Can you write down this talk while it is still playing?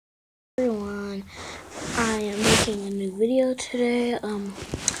Everyone, I am making a new video today. I'm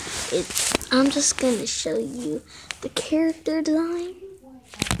just gonna show you the character design.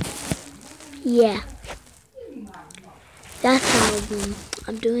 Yeah, that's how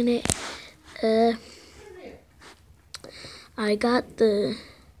I'm doing it. I got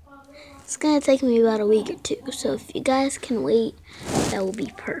it's gonna take me about a week or two, so if you guys can wait, that will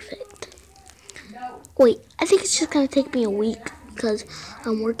be perfect. Wait, I think it's just gonna take me a week because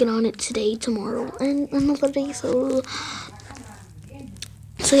I'm working on it today, tomorrow, and another day, so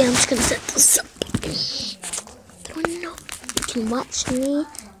yeah, I'm just gonna set this up. I don't know if you can watch me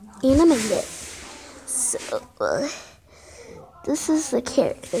animate it. So, this is the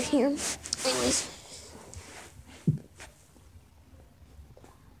character here. Anyways,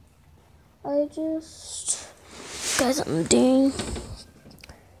 guys, I'm doing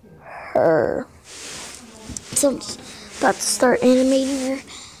her. So I'm just about to start animating her.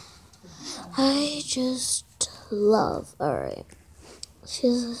 I just love, alright.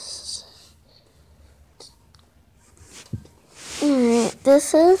 Alright,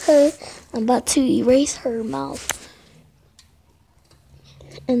 this is her. I'm about to erase her mouth.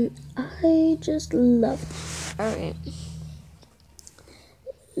 And I just love it. Alright.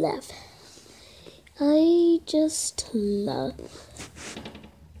 Left. I just love.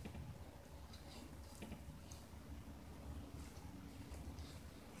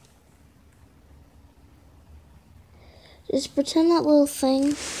 Just pretend that little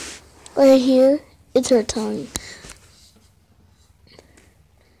thing right here, it's her tongue.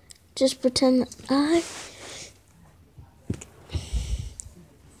 Just pretend that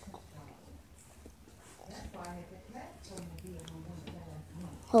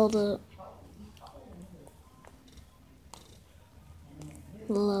hold up.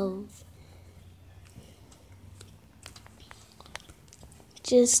 Love.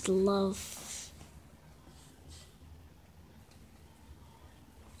 Just love.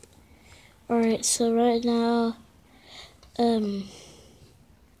 Alright, so right now, I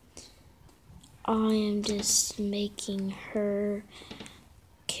am just making her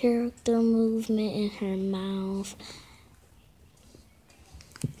character movement in her mouth.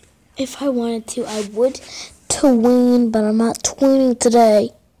 If I wanted to, I would tween, but I'm not tweening today.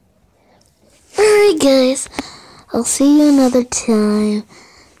 Alright guys, I'll see you another time.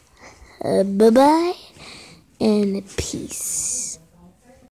 Bye-bye and peace.